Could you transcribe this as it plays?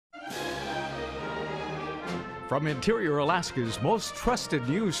From Interior Alaska's most trusted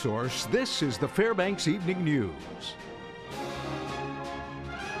news source, this is the Fairbanks Evening News.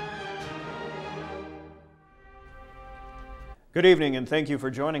 Good evening and thank you for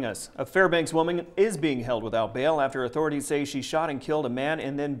joining us. A Fairbanks woman is being held without bail after authorities say she shot and killed a man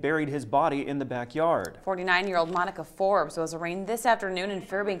and then buried his body in the backyard. 49-year-old Monica Forbes was arraigned this afternoon in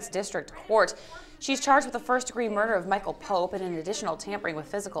Fairbanks District Court. She's charged with the first-degree murder of Michael Pope and an additional tampering with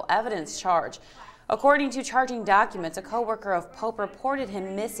physical evidence charge. According to charging documents, a co-worker of Pope reported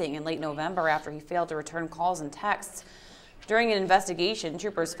him missing in late November after he failed to return calls and texts. During an investigation,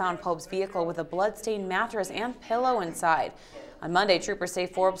 troopers found Pope's vehicle with a blood-stained mattress and pillow inside. On Monday, troopers say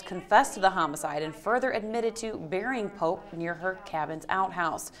Forbes confessed to the homicide and further admitted to burying Pope near her cabin's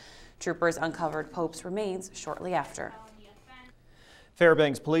outhouse. Troopers uncovered Pope's remains shortly after.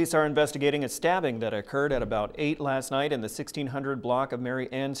 Fairbanks police are investigating a stabbing that occurred at about 8 last night in the 1600 block of Mary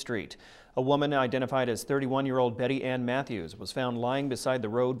Ann Street. A woman identified as 31-year-old Betty Ann Matthews was found lying beside the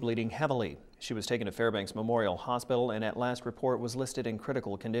road bleeding heavily. She was taken to Fairbanks Memorial Hospital and at last report was listed in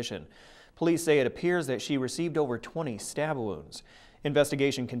critical condition. Police say it appears that she received over 20 stab wounds.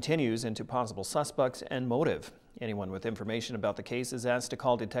 Investigation continues into possible suspects and motive. Anyone with information about the case is asked to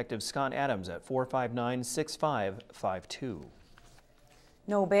call Detective Scott Adams at 459-6552.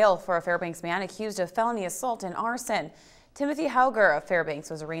 No bail for a Fairbanks man accused of felony assault and arson. Timothy Hauger of Fairbanks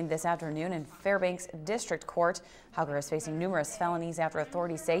was arraigned this afternoon in Fairbanks District Court. Hauger is facing numerous felonies after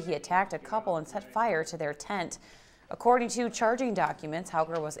authorities say he attacked a couple and set fire to their tent. According to charging documents,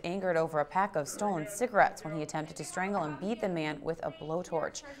 Hauger was angered over a pack of stolen cigarettes when he attempted to strangle and beat the man with a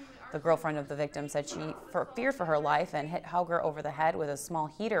blowtorch. The girlfriend of the victim said she feared for her life and hit Hauger over the head with a small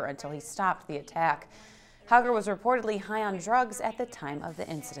heater until he stopped the attack. Hauger was reportedly high on drugs at the time of the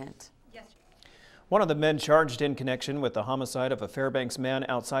incident. One of the men charged in connection with the homicide of a Fairbanks man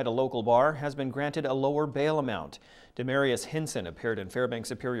outside a local bar has been granted a lower bail amount. Demarius Hinson appeared in Fairbanks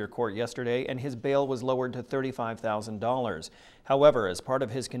Superior Court yesterday and his bail was lowered to $35,000. However, as part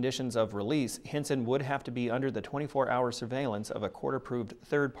of his conditions of release, Hinson would have to be under the 24-hour surveillance of a court-approved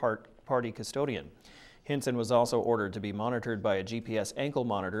third-party custodian. Hinson was also ordered to be monitored by a GPS ankle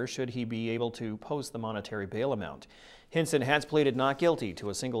monitor should he be able to post the monetary bail amount. Hinson has pleaded not guilty to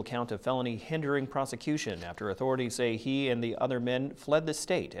a single count of felony hindering prosecution after authorities say he and the other men fled the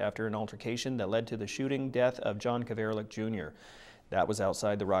state after an altercation that led to the shooting death of John Kaverlik Jr. That was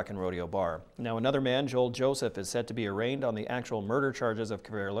outside the Rock and Rodeo bar. Now another man, Joel Joseph, is set to be arraigned on the actual murder charges of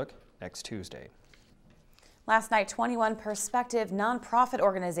Kaverlik next Tuesday. Last night, 21 prospective nonprofit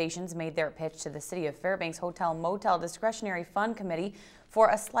organizations made their pitch to the City of Fairbanks Hotel Motel Discretionary Fund Committee for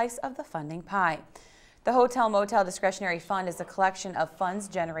a slice of the funding pie. The Hotel Motel Discretionary Fund is a collection of funds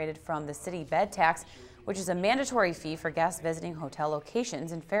generated from the city bed tax, which is a mandatory fee for guests visiting hotel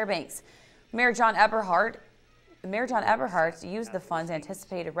locations in Fairbanks. Mayor John Eberhardt used the fund's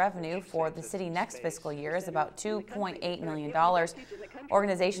anticipated revenue for the city next fiscal year is about $2.8 million.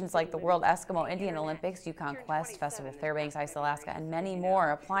 Organizations like the World Eskimo Indian Olympics, Yukon Quest, Festival Fairbanks, Ice Alaska, and many more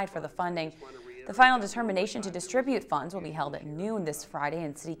applied for the funding. The final determination to distribute funds will be held at noon this Friday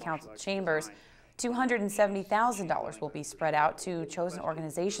in City Council chambers. $270,000 will be spread out to chosen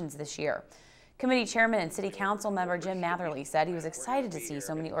organizations this year. Committee Chairman and City Council member Jim Matherly said he was excited to see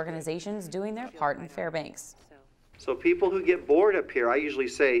so many organizations doing their part in Fairbanks. So people who get bored up here, I usually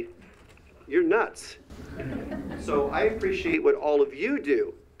say, you're nuts. So I appreciate what all of you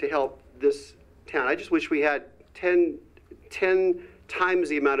do to help this town. I just wish we had 10 times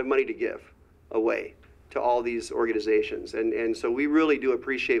the amount of money to give away to all these organizations. And so we really do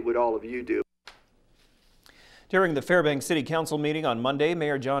appreciate what all of you do. During the Fairbanks City Council meeting on Monday,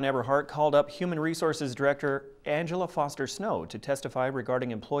 Mayor John Eberhardt called up Human Resources Director Angela Foster Snow to testify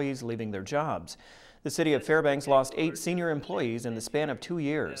regarding employees leaving their jobs. The City of Fairbanks lost 8 senior employees in the span of 2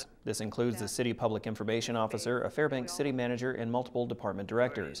 years. This includes the City Public Information Officer, a Fairbanks City Manager, and multiple department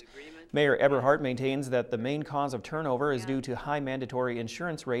directors. Mayor Eberhardt maintains that the main cause of turnover is due to high mandatory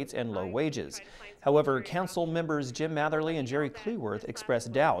insurance rates and low wages. However, Council members Jim Matherly and Jerry Cleworth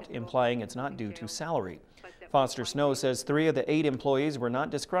expressed doubt, implying it's not due to salary. Foster Snow says 3 of the 8 employees were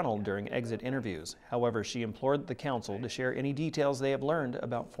not disgruntled during exit interviews. However, she implored the council to share any details they have learned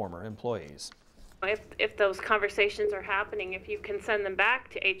about former employees. If those conversations are happening, if you can send them back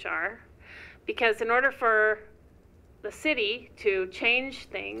to HR, because in order for the city to change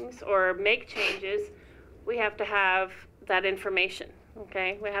things or make changes, we have to have that information,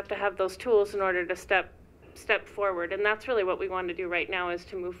 okay? We have to have those tools in order to step forward, and that's really what we want to do right now, is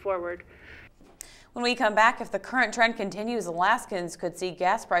to move forward. When we come back, if the current trend continues, Alaskans could see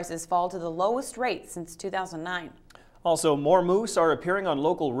gas prices fall to the lowest rate since 2009. Also, more moose are appearing on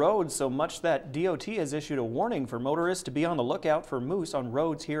local roads, so much that DOT has issued a warning for motorists to be on the lookout for moose on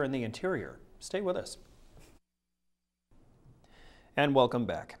roads here in the interior. Stay with us. And welcome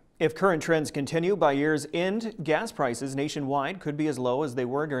back. If current trends continue, by year's end, gas prices nationwide could be as low as they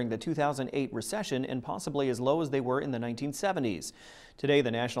were during the 2008 recession and possibly as low as they were in the 1970s. Today, the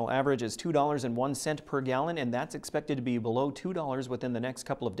national average is $2.01 per gallon, and that's expected to be below $2 within the next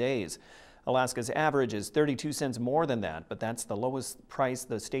couple of days. Alaska's average is 32 cents more than that, but that's the lowest price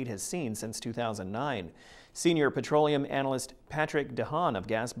the state has seen since 2009. Senior petroleum analyst Patrick DeHaan of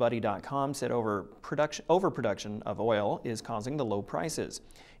GasBuddy.com said overproduction of oil is causing the low prices.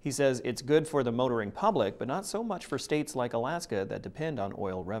 He says it's good for the motoring public, but not so much for states like Alaska that depend on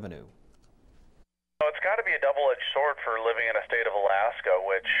oil revenue. It's got to be a double-edged sword for living in a state of Alaska,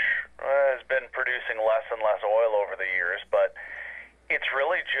 which has been producing less and less oil over the years, but it's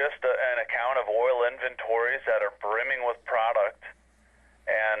really just an account of oil inventories that are brimming with product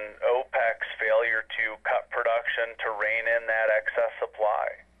and OPEC's failure to cut production to rein in that excess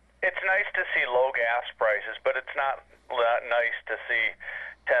supply. It's nice to see low gas prices, but it's not that nice to see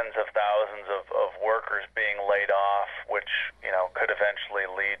tens of thousands of workers being laid off, which, could eventually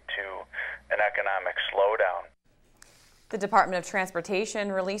lead to an economic slowdown. The Department of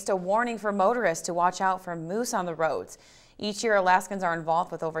Transportation released a warning for motorists to watch out for moose on the roads. Each year, Alaskans are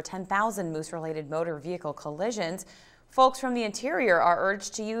involved with over 10,000 moose-related motor vehicle collisions. Folks from the interior are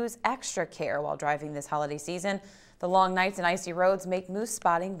urged to use extra care while driving this holiday season. The long nights and icy roads make moose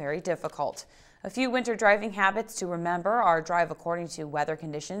spotting very difficult. A few winter driving habits to remember are drive according to weather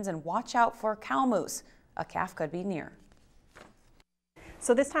conditions and watch out for cow moose. A calf could be near.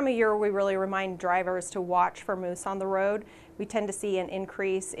 So this time of year, we really remind drivers to watch for moose on the road. We tend to see an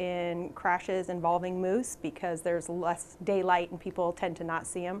increase in crashes involving moose because there's less daylight and people tend to not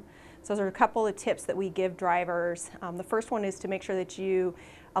see them. So there are a couple of tips that we give drivers. The first one is to make sure that you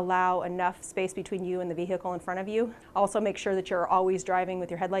allow enough space between you and the vehicle in front of you. Also make sure that you're always driving with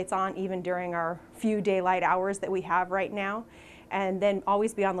your headlights on, even during our few daylight hours that we have right now. And then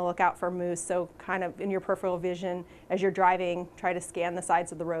always be on the lookout for moose, so kind of in your peripheral vision as you're driving, try to scan the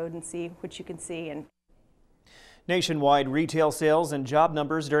sides of the road and see what you can see. Nationwide retail sales and job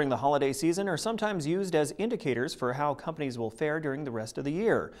numbers during the holiday season are sometimes used as indicators for how companies will fare during the rest of the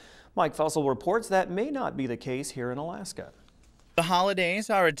year. Mike Fussell reports that may not be the case here in Alaska. The holidays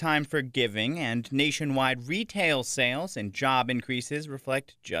are a time for giving, and nationwide retail sales and job increases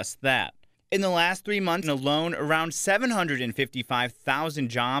reflect just that. In the last 3 months alone, around 755,000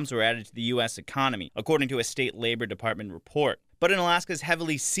 jobs were added to the U.S. economy, according to a state Labor Department report. But in Alaska's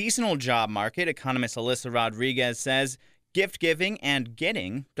heavily seasonal job market, economist Alyssa Rodriguez says gift giving and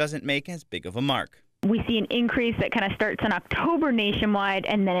getting doesn't make as big of a mark. We see an increase that kind of starts in October nationwide,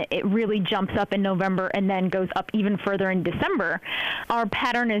 and then it really jumps up in November and then goes up even further in December. Our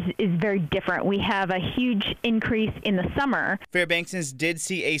pattern is very different. We have a huge increase in the summer. Fairbanksans did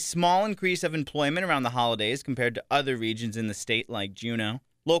see a small increase of employment around the holidays compared to other regions in the state like Juneau.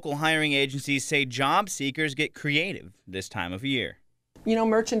 Local hiring agencies say job seekers get creative this time of year.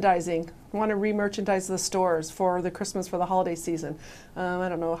 Merchandising. We want to re-merchandise the stores for the holiday season. I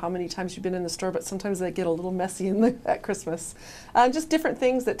don't know how many times you've been in the store, but sometimes they get a little messy at Christmas. Just different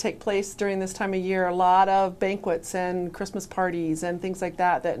things that take place during this time of year. A lot of banquets and Christmas parties and things like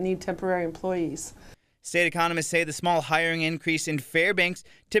that need temporary employees. State economists say the small hiring increase in Fairbanks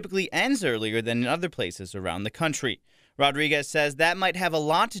typically ends earlier than in other places around the country. Rodriguez says that might have a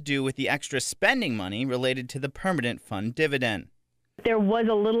lot to do with the extra spending money related to the permanent fund dividend. There was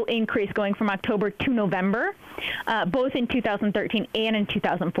a little increase going from October to November, both in 2013 and in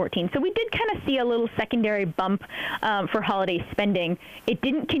 2014. So we did kind of see a little secondary bump for holiday spending. It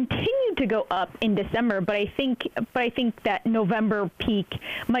didn't continue to go up in December, but I think that November peak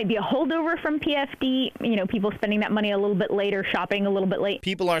might be a holdover from PFD. People spending that money a little bit later, shopping a little bit late.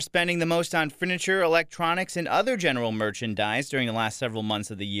 People are spending the most on furniture, electronics, and other general merchandise during the last several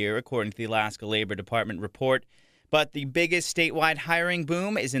months of the year, according to the Alaska Labor Department report. But the biggest statewide hiring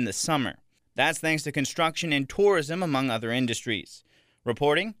boom is in the summer. That's thanks to construction and tourism, among other industries.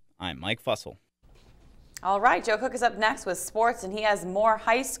 Reporting, I'm Mike Fussell. All right, Joe Cook is up next with sports, and he has more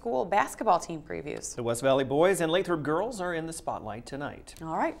high school basketball team previews. The West Valley boys and Lathrop girls are in the spotlight tonight.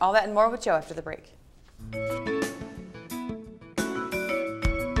 All right, all that and more with Joe after the break.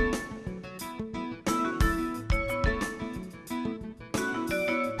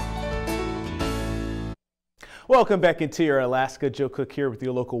 Welcome back into your Alaska. Joe Cook here with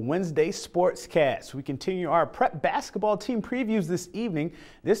your local Wednesday Sportscast. We continue our prep basketball team previews this evening.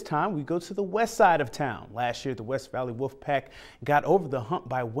 This time we go to the west side of town. Last year the West Valley Wolfpack got over the hump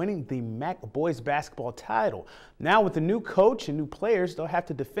by winning the MAC boys basketball title. Now with the new coach and new players, they'll have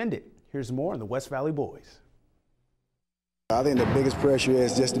to defend it. Here's more on the West Valley boys. I think the biggest pressure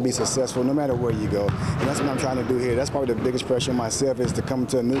is just to be successful no matter where you go. And that's what I'm trying to do here. That's probably the biggest pressure on myself, is to come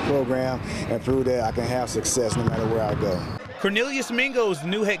to a new program and prove that I can have success no matter where I go. Cornelius Mingo is the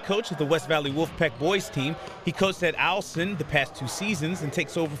new head coach of the West Valley Wolfpack boys team. He coached at Owlson the past 2 seasons and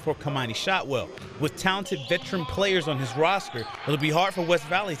takes over for Kamani Shotwell. With talented veteran players on his roster, it'll be hard for West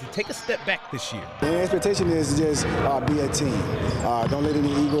Valley to take a step back this year. The expectation is just be a team. Don't let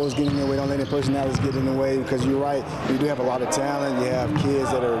any egos get in the way. Don't let any personalities get in the way, because you're right. You do have a lot of talent. You have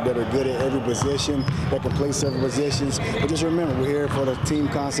kids that are good at every position, that can play several positions. But just remember, we're here for the team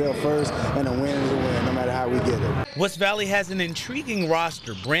concept first, and a win is a win, no matter how we get it. West Valley has an intriguing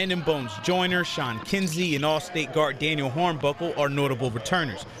roster. Brandon Bones-Joyner, Sean Kinsey, and All-State guard Daniel Hornbuckle are notable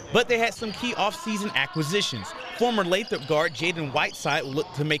returners. But they had some key offseason acquisitions. Former Lathrop guard Jaden Whiteside will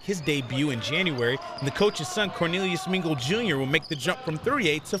look to make his debut in January, and the coach's son Cornelius Mingo Jr. will make the jump from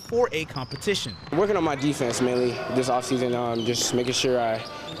 3A to 4A competition. Working on my defense mainly this offseason, just making sure I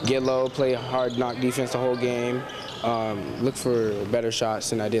get low, play hard knock defense the whole game, look for better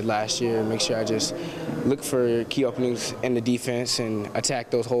shots than I did last year, make sure I just look for key openings in the defense and attack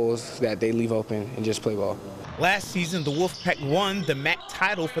those holes that they leave open and just play ball. Last season, the Wolfpack won the MAC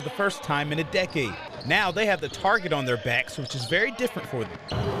title for the first time in a decade. Now they have the target on their backs, which is very different for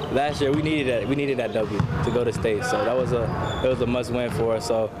them. Last year we needed that W to go to state, so it was a must-win for us.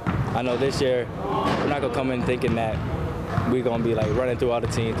 So I know this year we're not gonna come in thinking that we're gonna be like running through all the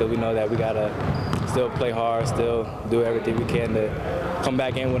teams, because we know that we gotta still play hard, still do everything we can to come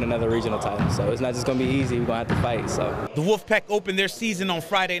back and win another regional title. So it's not just gonna be easy, we're gonna have to fight. So the Wolfpack opened their season on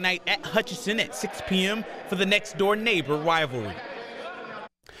Friday night at Hutchinson at 6 p.m. for the next door neighbor rivalry.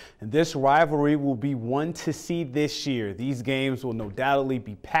 And this rivalry will be one to see this year. These games will no doubtly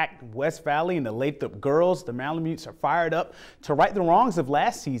be packed. West Valley and the Lathrop girls, the Malamutes, are fired up to right the wrongs of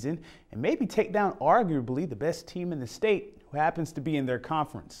last season and maybe take down arguably the best team in the state, who happens to be in their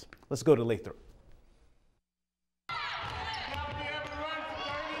conference. Let's go to Lathrop.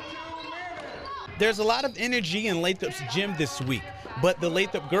 There's a lot of energy in Lathrop's gym this week, but the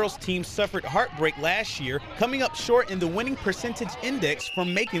Lathrop girls team suffered heartbreak last year, coming up short in the winning percentage index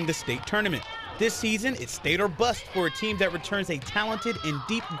from making the state tournament. This season, it's state or bust for a team that returns a talented and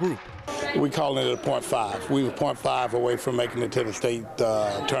deep group. We call it a .5. We were .5 away from making it to the state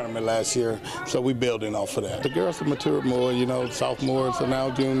tournament last year, so we're building off of that. The girls have matured more, sophomores are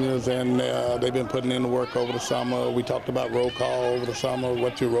now juniors, and they've been putting in the work over the summer. We talked about roll call over the summer,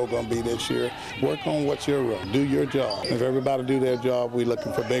 what your role going to be this year. Work on what's your role. Do your job. If everybody do their job, we're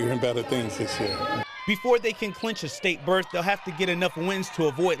looking for bigger and better things this year. Before they can clinch a state berth, they'll have to get enough wins to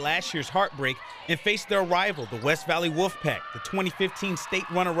avoid last year's heartbreak and face their rival, the West Valley Wolfpack, the 2015 state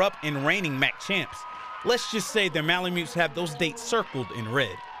runner-up and reigning MAC champs. Let's just say their Malamutes have those dates circled in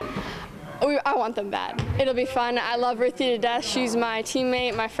red. I want them bad. It'll be fun. I love Ruthie to death. She's my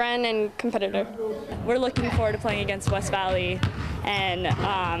teammate, my friend, and competitor. We're looking forward to playing against West Valley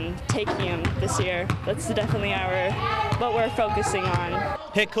and taking them this year. That's definitely what we're focusing on.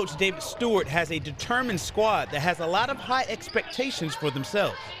 Head coach David Stewart has a determined squad that has a lot of high expectations for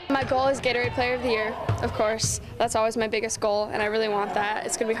themselves. My goal is Gatorade Player of the Year, of course. That's always my biggest goal, and I really want that.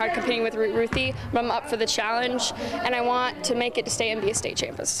 It's going to be hard competing with Ruthie, but I'm up for the challenge, and I want to make it to state and be a state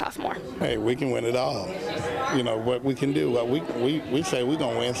champ as a sophomore. Hey, we can win it all. What we can do, we say we're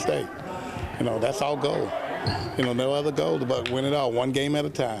going to win state. That's our goal. No other goal but win it all, one game at a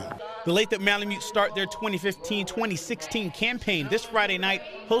time. The Lathrop Malamutes start their 2015-2016 campaign this Friday night,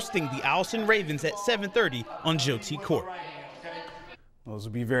 hosting the Owlson Ravens at 7:30 on Joe T. Court. Those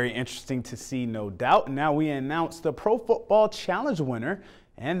will be very interesting to see, no doubt. Now we announce the Pro Football Challenge winner,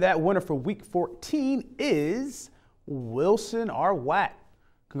 and that winner for Week 14 is Wilson R. Watt.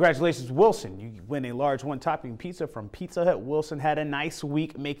 Congratulations, Wilson. You win a large one-topping pizza from Pizza Hut. Wilson had a nice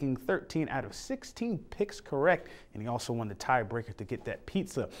week, making 13 out of 16 picks correct, and he also won the tiebreaker to get that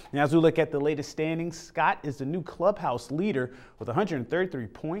pizza. Now, as we look at the latest standings, Scott is the new clubhouse leader with 133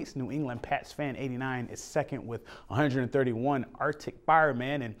 points. New England Pats fan 89 is second with 131. Arctic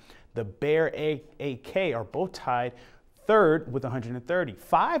Fireman and the Bear AK are both tied third with 130.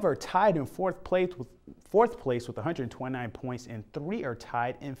 5 are tied in fourth place with 129 points, and 3 are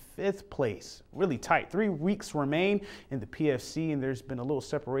tied in 5th place. Really tight. 3 weeks remain in the PFC, and there's been a little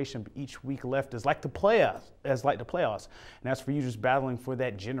separation each week left as like the playoffs. And that's for you just battling for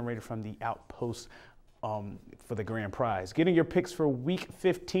that generator from the Outpost for the grand prize. Getting your picks for Week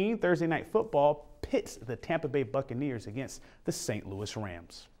 15, Thursday Night Football pits the Tampa Bay Buccaneers against the St. Louis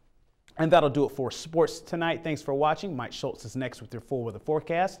Rams. And that'll do it for sports tonight. Thanks for watching. Mike Schultz is next with your full weather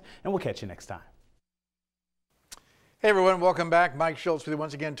forecast, and we'll catch you next time. Hey everyone, welcome back. Mike Schultz with you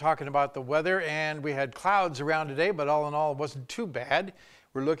once again talking about the weather, and we had clouds around today, but all in all it wasn't too bad.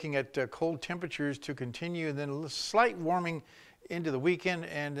 We're looking at cold temperatures to continue, and then a slight warming into the weekend,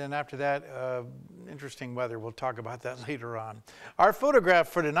 and then after that, interesting weather. We'll talk about that later on. Our photograph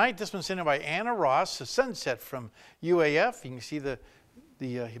for tonight, this one's sent in by Anna Ross, a sunset from UAF. You can see the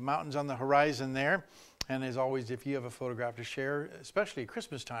mountains on the horizon there. And as always, if you have a photograph to share, especially at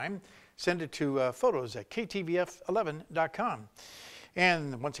Christmas time, send it to photos@ktvf11.com.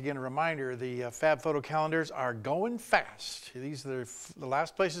 And once again, a reminder, the Fab Photo calendars are going fast. These are the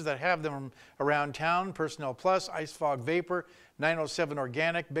last places that have them around town: Personnel Plus, Ice Fog Vapor, 907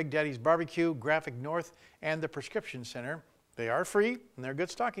 Organic, Big Daddy's Barbecue, Graphic North, and the Prescription Center. They are free, and they're good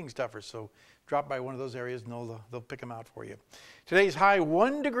stocking stuffers, so drop by one of those areas and they'll pick them out for you. Today's high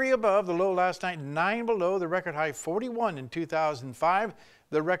 1 degree above, the low last night 9 below, the record high 41 in 2005,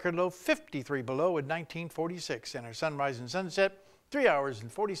 the record low 53 below in 1946, and our sunrise and sunset 3 hours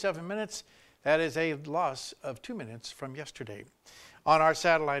and 47 minutes. That is a loss of 2 minutes from yesterday. On our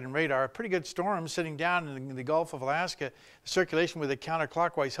satellite and radar, a pretty good storm sitting down in the Gulf of Alaska. Circulation with it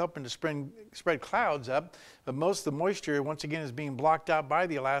counterclockwise helping to spread clouds up, but most of the moisture once again is being blocked out by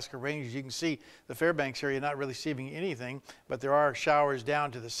the Alaska range. As you can see, the Fairbanks area not really receiving anything, but there are showers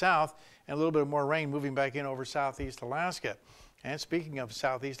down to the south and a little bit more rain moving back in over southeast Alaska. And speaking of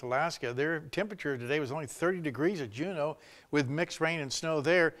southeast Alaska, their temperature today was only 30 degrees at Juneau with mixed rain and snow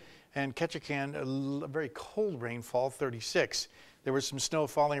there, and Ketchikan, a very cold rainfall, 36. There was some snow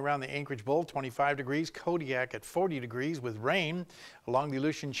falling around the Anchorage Bowl, 25 degrees. Kodiak at 40 degrees with rain. Along the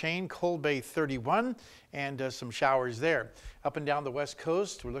Aleutian Chain, Cold Bay 31, and some showers there. Up and down the west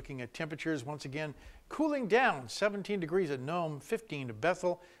coast, we're looking at temperatures once again cooling down. 17 degrees at Nome, 15 to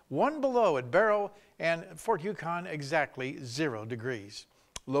Bethel, 1 below at Barrow, and Fort Yukon exactly 0 degrees.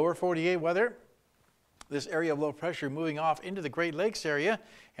 Lower 48 weather. This area of low pressure moving off into the Great Lakes area,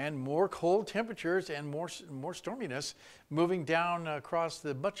 and more cold temperatures and more storminess moving down across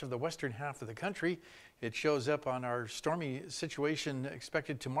much of the western half of the country. It shows up on our stormy situation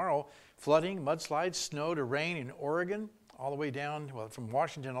expected tomorrow. Flooding, mudslides, snow to rain in Oregon, all the way down, well, from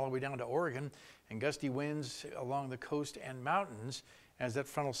Washington all the way down to Oregon, and gusty winds along the coast and mountains as that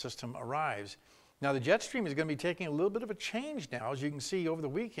frontal system arrives. Now the jet stream is going to be taking a little bit of a change now, as you can see over the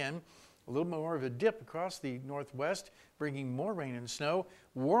weekend. A little more of a dip across the northwest, bringing more rain and snow.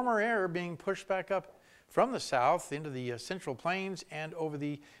 Warmer air being pushed back up from the south into the central plains and over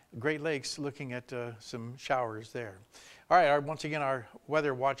the Great Lakes, looking at some showers there. All right, once again, our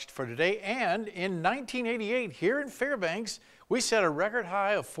weather watch for today. And in 1988, here in Fairbanks, we set a record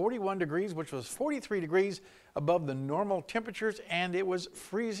high of 41 degrees, which was 43 degrees above the normal temperatures, and it was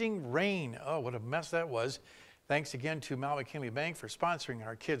freezing rain. Oh, what a mess that was. Thanks again to Mount McKinley Bank for sponsoring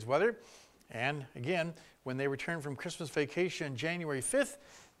our kids' weather. And again, when they return from Christmas vacation January 5th,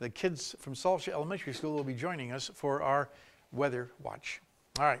 the kids from Salsha Elementary School will be joining us for our weather watch.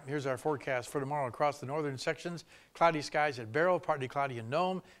 All right, here's our forecast for tomorrow across the northern sections. Cloudy skies at Barrow, partly cloudy in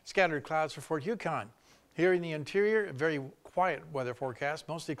Nome, scattered clouds for Fort Yukon. Here in the interior, a very quiet weather forecast,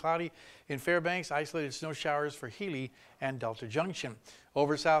 mostly cloudy in Fairbanks, isolated snow showers for Healy and Delta Junction.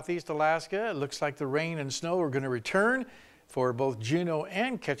 Over southeast Alaska, it looks like the rain and snow are going to return for both Juneau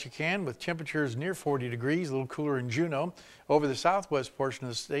and Ketchikan, with temperatures near 40 degrees, a little cooler in Juneau. Over the southwest portion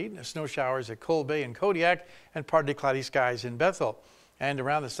of the state, snow showers at Cold Bay and Kodiak, and partly cloudy skies in Bethel. And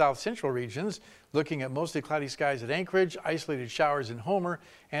around the south central regions, looking at mostly cloudy skies at Anchorage, isolated showers in Homer,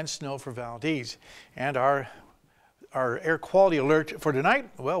 and snow for Valdez. And our air quality alert for tonight,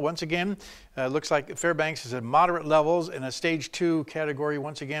 well, once again, looks like Fairbanks is at moderate levels in a stage 2 category.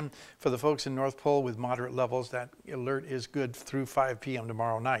 Once again, for the folks in North Pole with moderate levels, that alert is good through 5 p.m.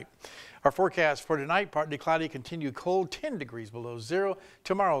 tomorrow night. Our forecast for tonight, partly cloudy, continued cold, 10 degrees below zero.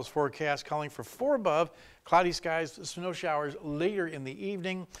 Tomorrow's forecast calling for 4 above, cloudy skies, snow showers later in the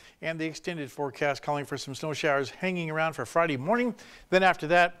evening, and the extended forecast calling for some snow showers hanging around for Friday morning. Then after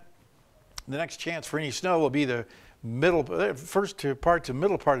that, the next chance for any snow will be the middle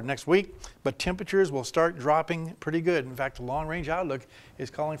part of next week, but temperatures will start dropping pretty good. In fact, the long-range outlook is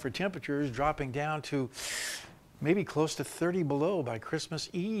calling for temperatures dropping down to maybe close to 30 below by Christmas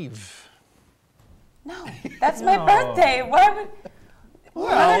Eve. No, that's my birthday.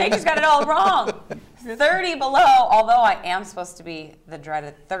 Mother Nature's got it all wrong. 30 below, although I am supposed to be the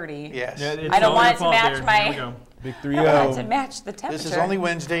dreaded 30. Yes. I don't want it to match Big I wanted to 3-0. match the temperature. This is only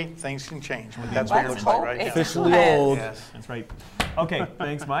Wednesday. Things can change. That's what it looks like right now. Officially old. Yes. That's right. Okay,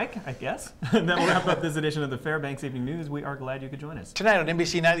 thanks, Mike, I guess. That will wrap up this edition of the Fairbanks Evening News. We are glad you could join us. Tonight on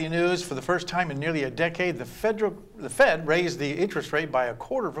NBC Nightly News, for the first time in nearly a decade, the Fed raised the interest rate by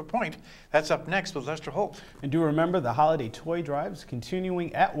 1/4 point. That's up next with Lester Holt. And do remember the holiday toy drives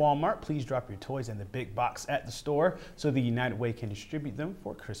continuing at Walmart. Please drop your toys in the big box at the store so the United Way can distribute them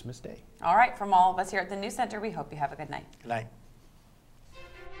for Christmas Day. All right, from all of us here at the News Center, we hope you have a good night. Good night.